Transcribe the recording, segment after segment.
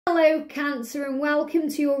Hello Cancer, and welcome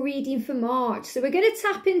to your reading for March. So we're going to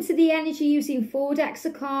tap into the energy using 4 decks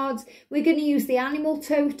of cards. We're going to use the animal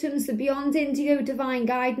totems, the Beyond Indigo divine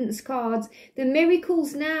guidance cards, the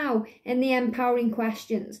miracles now, and the empowering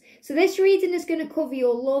questions. So this reading is going to cover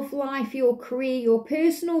your love life, your career, your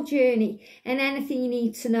personal journey, and anything you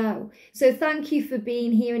need to know. So thank you for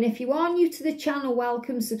being here, and if you are new to the channel,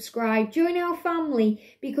 welcome, subscribe, join our family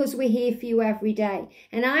because we're here for you every day.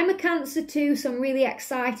 And I'm a Cancer too, so I'm really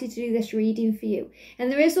excited to do this reading for you. And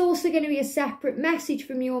there is also going to be a separate message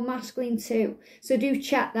from your masculine too, so do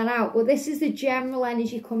check that out. But this is the general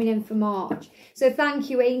energy coming in for March. So thank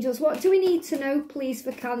you, angels. What do we need to know, please,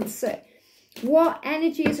 for Cancer? What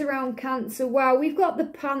energy is around Cancer? Wow, we've got the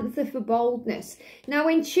Panther for boldness. Now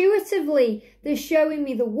intuitively they're showing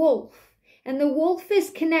me the wolf, and the wolf is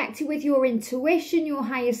connected with your intuition, your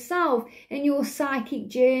higher self, and your psychic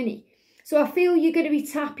journey. So I feel you're going to be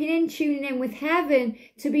tapping in, tuning in with heaven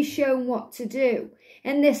to be shown what to do.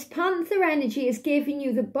 And this Panther energy is giving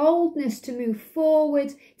you the boldness to move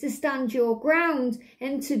forward, to stand your ground,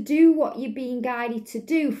 and to do what you're being guided to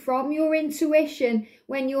do from your intuition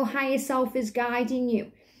when your higher self is guiding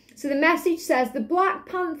you. So the message says the Black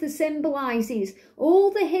Panther symbolises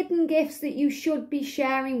all the hidden gifts that you should be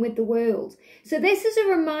sharing with the world. So this is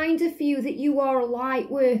a reminder for you that you are a light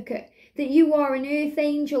worker, that you are an earth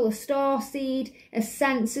angel, a star seed, a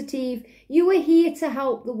sensitive. You are here to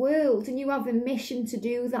help the world, and you have a mission to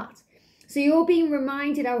do that. So you're being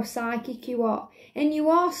reminded how psychic you are, and you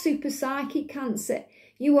are super psychic, Cancer.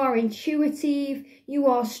 You are intuitive, you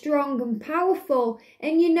are strong and powerful,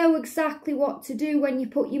 and you know exactly what to do when you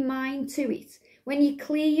put your mind to it. When you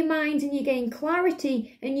clear your mind and you gain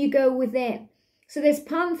clarity and you go within. So this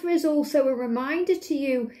Panther is also a reminder to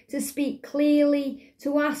you to speak clearly,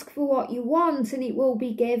 to ask for what you want, and it will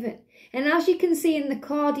be given. And as you can see in the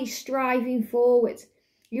card, he's striving forward.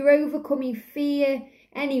 You're overcoming fear,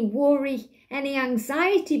 any worry, any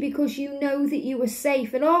anxiety, because you know that you are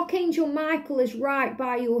safe. And Archangel Michael is right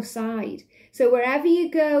by your side. So wherever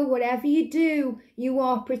you go, whatever you do, you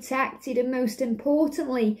are protected, and most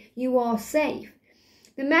importantly, you are safe.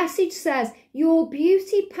 The message says your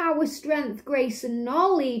beauty, power, strength, grace and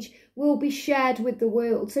knowledge will be shared with the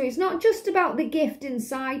world. So it's not just about the gift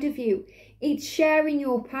inside of you. It's sharing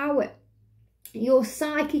your power, your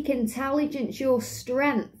psychic intelligence, your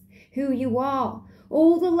strength, who you are.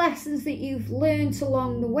 All the lessons that you've learned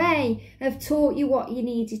along the way have taught you what you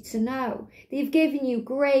needed to know. They've given you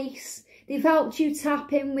grace. They've helped you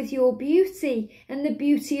tap in with your beauty and the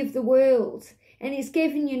beauty of the world. And it's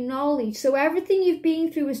given you knowledge. So everything you've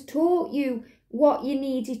been through has taught you what you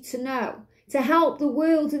needed to know to help the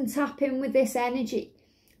world and tap in with this energy.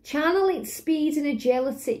 Channel its speed and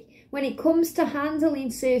agility when it comes to handling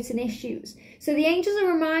certain issues. So the angels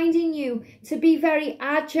are reminding you to be very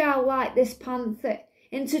agile like this Panther,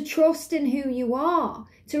 and to trust in who you are,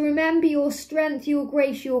 to remember your strength, your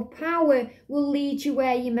grace, your power will lead you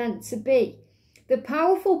where you're meant to be. The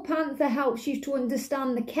powerful Panther helps you to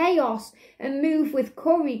understand the chaos and move with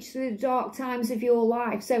courage through the dark times of your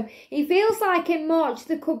life. So it feels like in March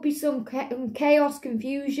there could be some chaos,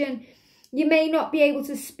 confusion. You may not be able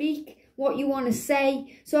to speak what you want to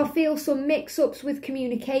say. So I feel some mix-ups with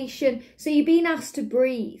communication. So you're being asked to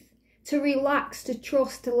breathe, to relax, to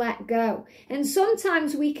trust, to let go. And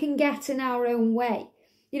sometimes we can get in our own way.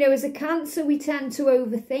 You know, as a Cancer, we tend to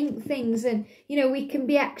overthink things, and, you know, we can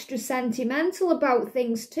be extra sentimental about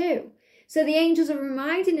things too. So the angels are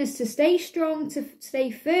reminding us to stay strong, to stay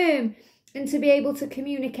firm, and to be able to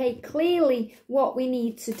communicate clearly what we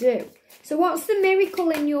need to do. So what's the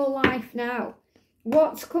miracle in your life now?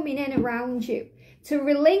 What's coming in around you? To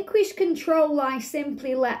relinquish control, I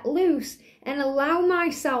simply let loose and allow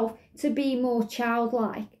myself to be more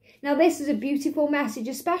childlike. Now, this is a beautiful message,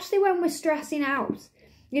 especially when we're stressing out.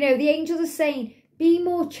 You know, the angels are saying, be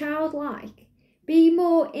more childlike, be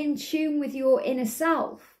more in tune with your inner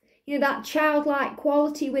self. You know, that childlike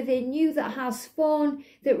quality within you that has fun,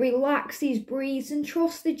 that relaxes, breathes, and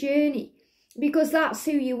trusts the journey, because that's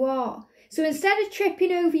who you are. So instead of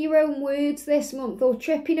tripping over your own words this month, or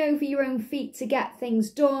tripping over your own feet to get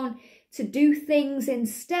things done, to do things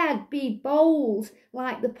instead, be bold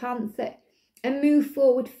like the Panther. And move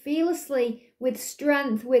forward fearlessly with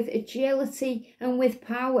strength, with agility and with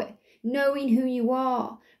power, knowing who you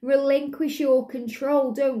are. Relinquish your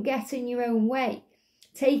control, don't get in your own way.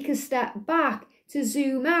 Take a step back to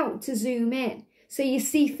zoom out, to zoom in, so you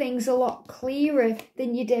see things a lot clearer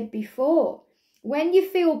than you did before. When you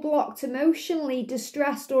feel blocked emotionally,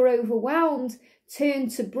 distressed or overwhelmed, turn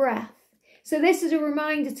to breath. So this is a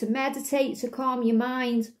reminder to meditate, to calm your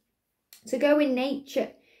mind, to go in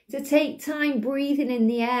nature, to take time breathing in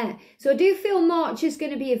the air. So I do feel March is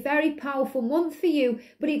going to be a very powerful month for you,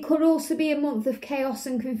 but it could also be a month of chaos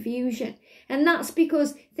and confusion. And that's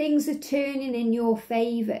because things are turning in your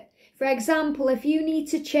favour. For example, if you need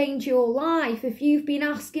to change your life, if you've been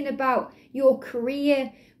asking about your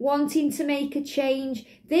career, wanting to make a change,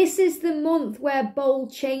 this is the month where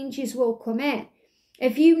bold changes will come in.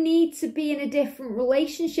 If you need to be in a different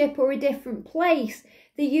relationship or a different place,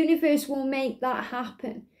 the universe will make that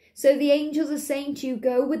happen. So the angels are saying to you,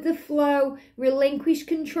 go with the flow, relinquish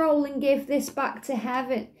control and give this back to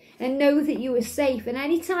heaven and know that you are safe. And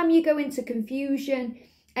anytime you go into confusion,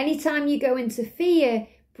 anytime you go into fear,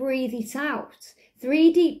 breathe it out.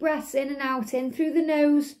 3 deep breaths in and out, in through the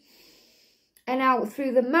nose and out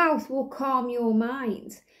through the mouth will calm your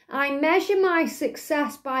mind. I measure my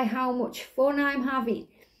success by how much fun I'm having.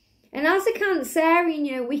 And as a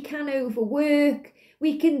Cancerian, we can overwork,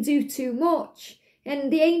 we can do too much.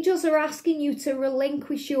 And the angels are asking you to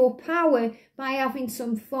relinquish your power by having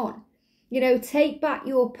some fun. Take back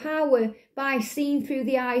your power by seeing through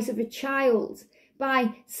the eyes of a child,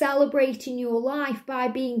 by celebrating your life, by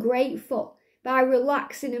being grateful, by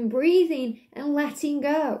relaxing and breathing and letting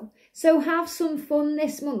go. So have some fun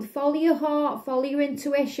this month. Follow your heart, follow your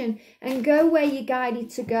intuition, and go where you're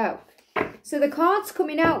guided to go. So the cards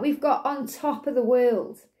coming out, we've got on top of the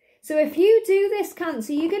world. So if you do this,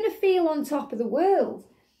 Cancer, you're going to feel on top of the world.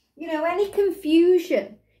 Any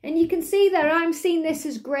confusion, and you can see there, I'm seeing this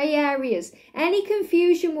as grey areas. Any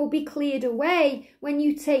confusion will be cleared away when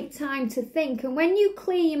you take time to think. And when you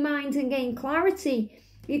clear your mind and gain clarity,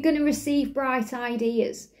 you're going to receive bright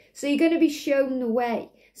ideas. So you're going to be shown the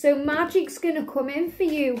way. So magic's going to come in for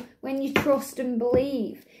you when you trust and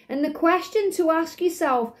believe. And the question to ask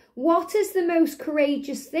yourself, what is the most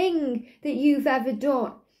courageous thing that you've ever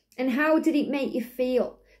done? And how did it make you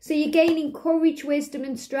feel? So you're gaining courage, wisdom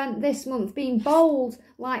and strength this month, being bold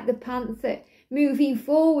like the Panther, moving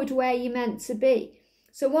forward where you're meant to be.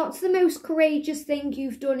 So what's the most courageous thing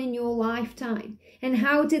you've done in your lifetime? And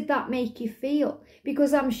how did that make you feel?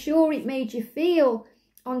 Because I'm sure it made you feel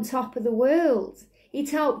on top of the world. It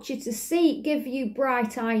helped you to see, it gave you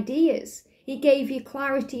bright ideas. It gave you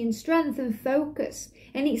clarity and strength and focus,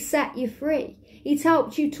 and it set you free. It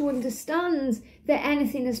helped you to understand that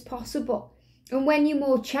anything is possible. And when you're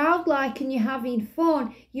more childlike and you're having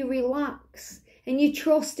fun, you relax and you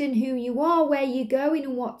trust in who you are, where you're going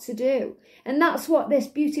and what to do. And that's what this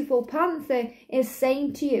beautiful Panther is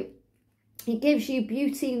saying to you. It gives you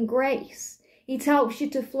beauty and grace. It helps you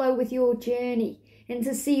to flow with your journey and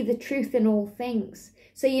to see the truth in all things.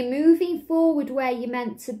 So you're moving forward where you're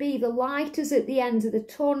meant to be. The light is at the end of the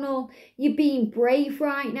tunnel. You're being brave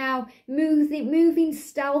right now, moving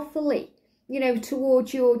stealthily,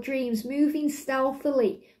 towards your dreams, moving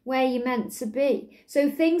stealthily where you're meant to be. So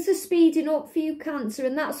things are speeding up for you, Cancer,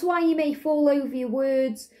 and that's why you may fall over your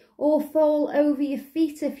words or fall over your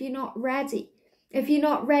feet if you're not ready. If you're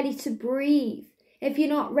not ready to breathe, if you're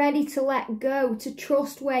not ready to let go, to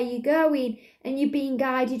trust where you're going and you're being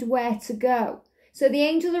guided where to go. So the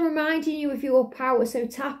angels are reminding you of your power. So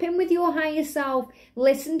tap in with your higher self,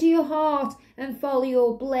 listen to your heart and follow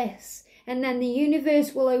your bliss. And then the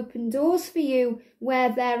universe will open doors for you where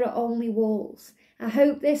there are only walls. I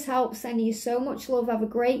hope this helps. Sending you so much love. Have a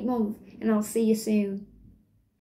great month and I'll see you soon.